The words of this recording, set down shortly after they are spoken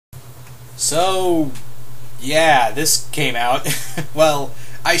So, yeah, this came out. Well,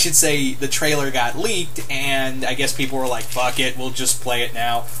 I should say the trailer got leaked, and I guess people were like, fuck it, we'll just play it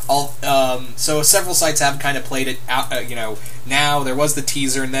now. So several sites have kind of played it out, now. There was the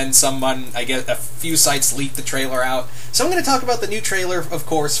teaser, and then someone, I guess, a few sites leaked the trailer out. So I'm going to talk about the new trailer, of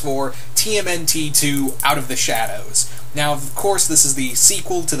course, for TMNT 2 Out of the Shadows. Now, of course, this is the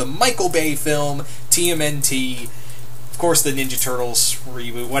sequel to the Michael Bay film, TMNT. Of course, the Ninja Turtles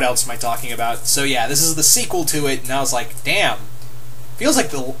reboot. What else am I talking about? So yeah, this is the sequel to it, and I was like, damn. Feels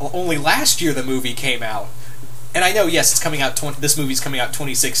like only last year the movie came out. And I know, yes, it's coming out. This movie's coming out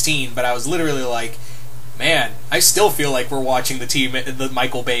 2016, but I was literally like, man, I still feel like we're watching the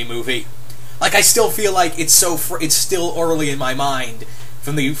Michael Bay movie. Like, I still feel like it's still early in my mind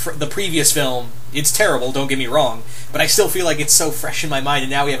from the previous film. It's terrible, don't get me wrong, but I still feel like it's so fresh in my mind,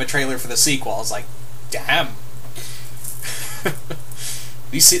 and now we have a trailer for the sequel. I was like, damn.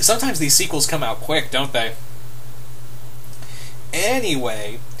 Sometimes these sequels come out quick, don't they?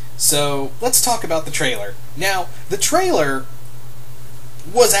 Anyway, so let's talk about the trailer. Now, the trailer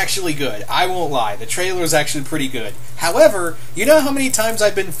was actually good. I won't lie. The trailer is actually pretty good. However, you know how many times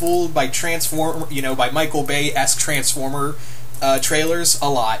I've been fooled by by Michael Bay-esque Transformer trailers? A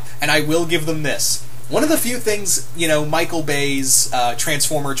lot. And I will give them this. One of the few things, Michael Bay's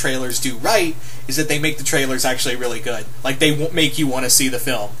Transformer trailers do right is that they make the trailers actually really good. Like, they won't make you want to see the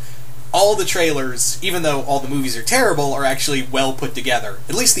film. All the trailers, even though all the movies are terrible, are actually well put together.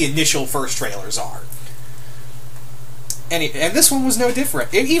 At least the initial first trailers are. And this one was no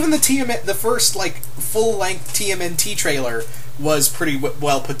different. Even the first, full-length TMNT trailer was pretty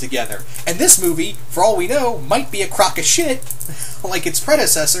well put together. And this movie, for all we know, might be a crock of shit, like its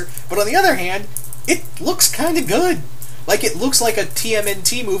predecessor, but on the other hand, it looks kind of good. Like, it looks like a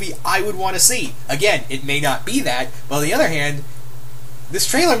TMNT movie I would want to see. Again, it may not be that, but on the other hand, this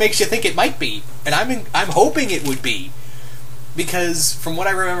trailer makes you think it might be, and I'm hoping it would be, because from what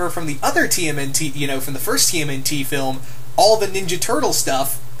I remember from the other TMNT, from the first TMNT film, all the Ninja Turtle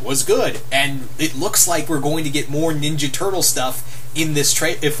stuff was good, and it looks like we're going to get more Ninja Turtle stuff in this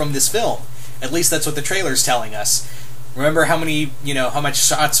from this film. At least that's what the trailer's telling us. Remember how much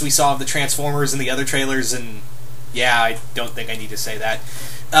shots we saw of the Transformers in the other trailers, and yeah, I don't think I need to say that,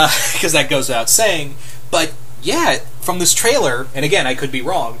 because that goes without saying, but yeah, from this trailer, and again, I could be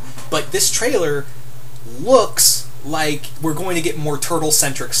wrong, but this trailer looks like we're going to get more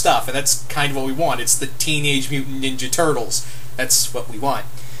turtle-centric stuff, and that's kind of what we want. It's the Teenage Mutant Ninja Turtles. That's what we want.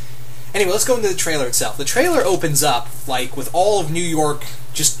 Anyway, let's go into the trailer itself. The trailer opens up, with all of New York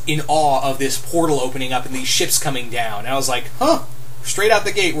just in awe of this portal opening up and these ships coming down. And I was like, huh, straight out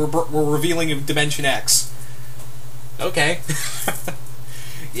the gate, we're revealing Dimension X. Okay.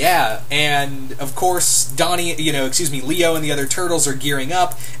 Yeah, and of course, Leo and the other turtles are gearing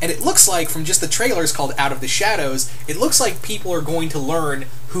up, and it looks like, from just the trailers called Out of the Shadows, it looks like people are going to learn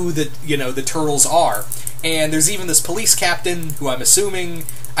who the turtles are. And there's even this police captain, who I'm assuming,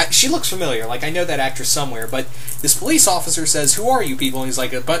 she looks familiar, I know that actress somewhere, but this police officer says, "Who are you people?" And he's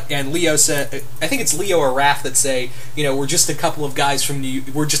like, and Leo said, I think it's Leo or Raph that say, we're just a couple of guys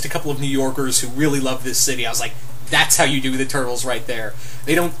we're just a couple of New Yorkers who really love this city. I was like, that's how you do the turtles right there.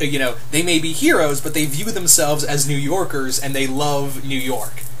 They don't, they may be heroes, but they view themselves as New Yorkers, and they love New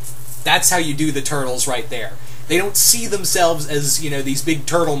York. That's how you do the turtles right there. They don't see themselves as, these big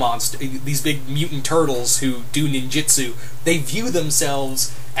turtle these big mutant turtles who do ninjutsu. They view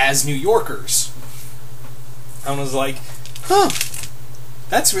themselves as New Yorkers. I was like, huh,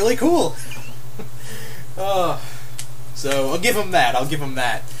 that's really cool. So I'll give them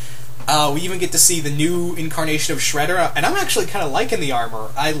that. We even get to see the new incarnation of Shredder, and I'm actually kind of liking the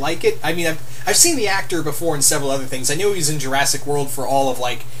armor. I like it. I mean, I've seen the actor before in several other things. I knew he was in Jurassic World for all of,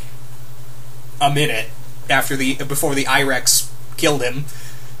 a minute before the I-Rex killed him.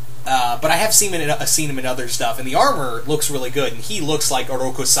 But I have seen him in other stuff, and the armor looks really good, and he looks like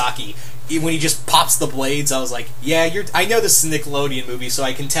Oroku Saki. When he just pops the blades, I was like, yeah, I know this is a Nickelodeon movie, so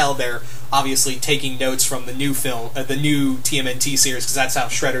I can tell they're obviously taking notes from the new film, the new TMNT series, because that's how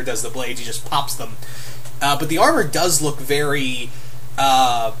Shredder does the blades, he just pops them. But the armor does look very,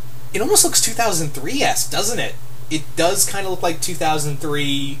 it almost looks 2003-esque, doesn't it? It does kind of look like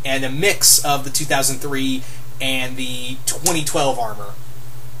 2003, and a mix of the 2003 and the 2012 armor.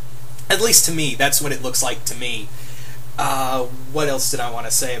 At least to me, that's what it looks like to me. What else did I want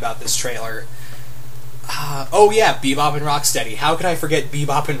to say about this trailer? Oh yeah, Bebop and Rocksteady. How could I forget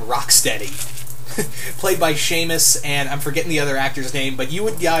Bebop and Rocksteady? Played by Seamus, and I'm forgetting the other actor's name, but you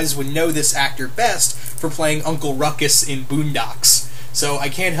guys would know this actor best for playing Uncle Ruckus in Boondocks. So I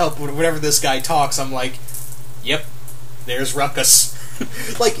can't help, whenever this guy talks, I'm like, yep, there's Ruckus.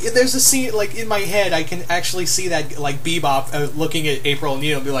 Like, there's a scene, like, in my head, I can actually see that, like, Bebop looking at April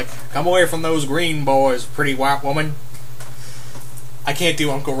O'Neil and be like, "Come away from those green boys, pretty white woman." I can't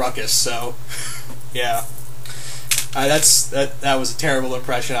do Uncle Ruckus, so, yeah. That was a terrible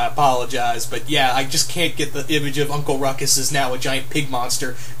impression, I apologize, but yeah, I just can't get the image of Uncle Ruckus as now a giant pig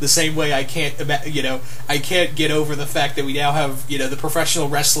monster, the same way I can't, I can't get over the fact that we now have, the professional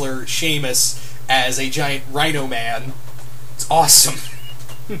wrestler Sheamus as a giant rhino man. It's awesome.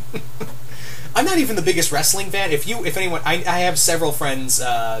 I'm not even the biggest wrestling fan. If anyone, I have several friends,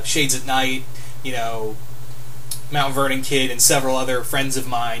 Shades at Night, Mount Vernon Kid, and several other friends of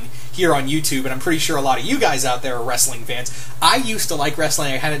mine here on YouTube, and I'm pretty sure a lot of you guys out there are wrestling fans. I used to like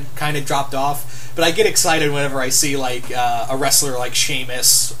wrestling. I had kind of dropped off, but I get excited whenever I see like a wrestler like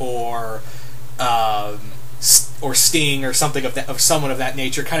Sheamus or Sting or something of someone of that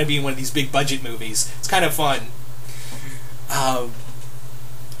nature, kind of being one of these big budget movies. It's kind of fun.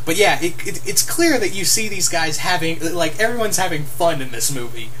 But yeah, it's clear that you see these guys having, like, everyone's having fun in this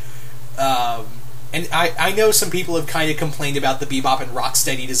movie. And I know some people have kind of complained about the Bebop and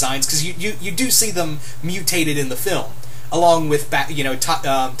Rocksteady designs, because you do see them mutated in the film, along with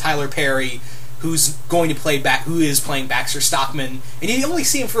Tyler Perry, who is playing Baxter Stockman, and you only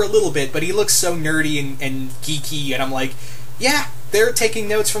see him for a little bit, but he looks so nerdy and geeky, and I'm like, yeah, they're taking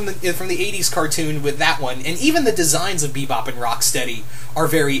notes from the 80s cartoon with that one, and even the designs of Bebop and Rocksteady are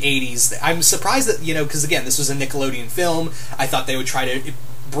very 80s. I'm surprised that, because again, this was a Nickelodeon film. I thought they would try to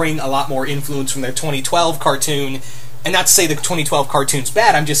bring a lot more influence from their 2012 cartoon, and not to say the 2012 cartoon's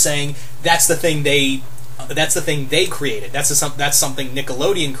bad. I'm just saying that's the thing they created. That's something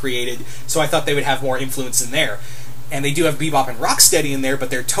Nickelodeon created. So I thought they would have more influence in there. And they do have Bebop and Rocksteady in there, but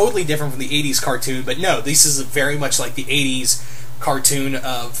they're totally different from the 80s cartoon. But no, this is very much like the 80s cartoon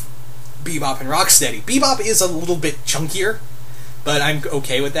of Bebop and Rocksteady. Bebop is a little bit chunkier, but I'm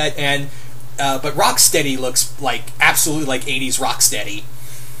okay with that. And but Rocksteady looks like absolutely like 80s Rocksteady.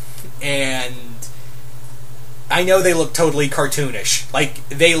 And I know they look totally cartoonish. Like,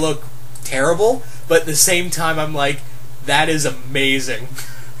 they look terrible, but at the same time I'm like, that is amazing.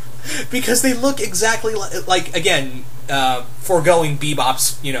 Because they look exactly like again, foregoing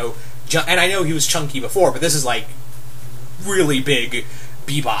Bebop's, and I know he was chunky before, but this is like really big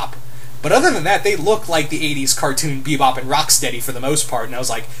Bebop. But other than that, they look like the 80s cartoon Bebop and Rocksteady for the most part, and I was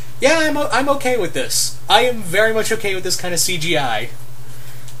like, yeah, I'm okay with this. I am very much okay with this kind of CGI.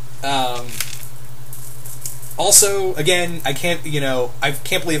 Also, again, I can't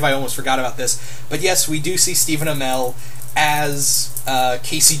believe I almost forgot about this, but yes, we do see Stephen Amell as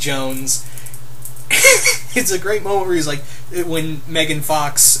Casey Jones. It's a great moment where he's like, when Megan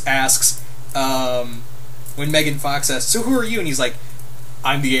Fox asks, so who are you? And he's like,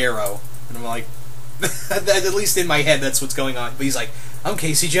 I'm the Arrow. And I'm like, at least in my head, that's what's going on. But he's like, I'm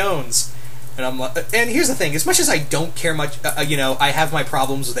Casey Jones. And I'm like, and here's the thing, as much as I don't care much, I have my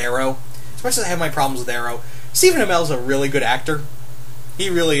problems with Arrow. As much as I have my problems with Arrow, Stephen Amell's a really good actor. He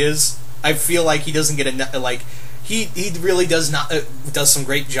really is. I feel like he doesn't get enough, he really does some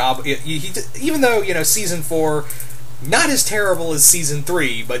great job. He even though, season 4, not as terrible as season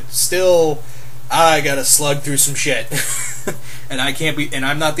 3, but still, I gotta slug through some shit. And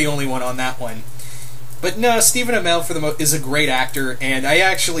I'm not the only one on that one. But no, Stephen Amell is a great actor, and I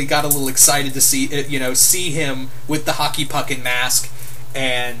actually got a little excited to see him with the hockey puck and mask,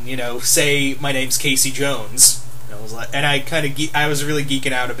 and say my name's Casey Jones. And I was really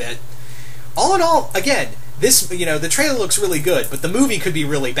geeking out a bit. All in all, again, this the trailer looks really good, but the movie could be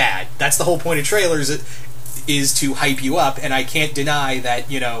really bad. That's the whole point of trailers, is to hype you up, and I can't deny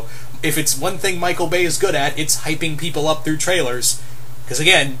that if it's one thing Michael Bay is good at, it's hyping people up through trailers. Because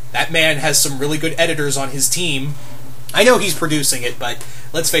again, that man has some really good editors on his team. I know he's producing it, but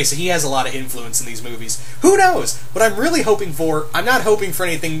let's face it, he has a lot of influence in these movies. Who knows? What I'm really hoping for, I'm not hoping for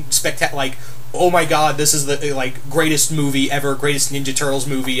anything spectacular, like, oh my god, this is the greatest movie ever, greatest Ninja Turtles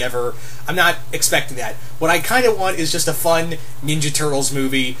movie ever. I'm not expecting that. What I kind of want is just a fun Ninja Turtles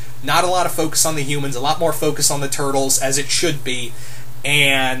movie. Not a lot of focus on the humans, a lot more focus on the turtles, as it should be.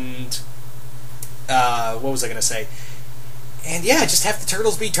 And what was I going to say? And yeah, just have the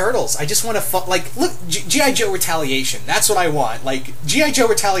turtles be turtles. I just want to look, G.I. Joe Retaliation. That's what I want. Like, G.I. Joe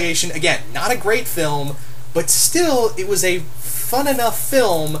Retaliation, again, not a great film, but still, it was a fun enough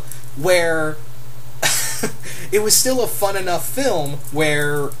film where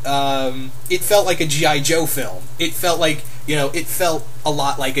it felt like a G.I. Joe film. It felt like, it felt a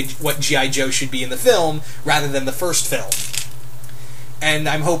lot like what G.I. Joe should be in the film, rather than the first film. And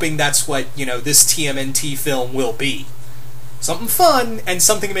I'm hoping that's what, this TMNT film will be. something fun, and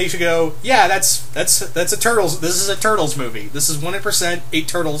something that makes you go, yeah, that's a Turtles. This is a Turtles movie. This is 100% a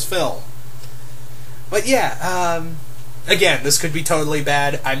Turtles film. But yeah, again, this could be totally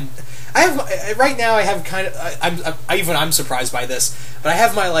bad. Right now I have kind of I'm surprised by this, but I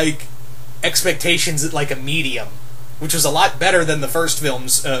have my like expectations at like a medium, which was a lot better than the first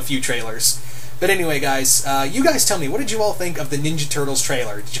film's few trailers. But anyway, guys, you guys tell me, what did you all think of the Ninja Turtles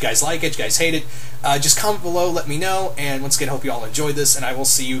trailer? Did you guys like it? Did you guys hate it? Just comment below, let me know, and once again, hope you all enjoyed this, and I will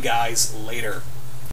see you guys later.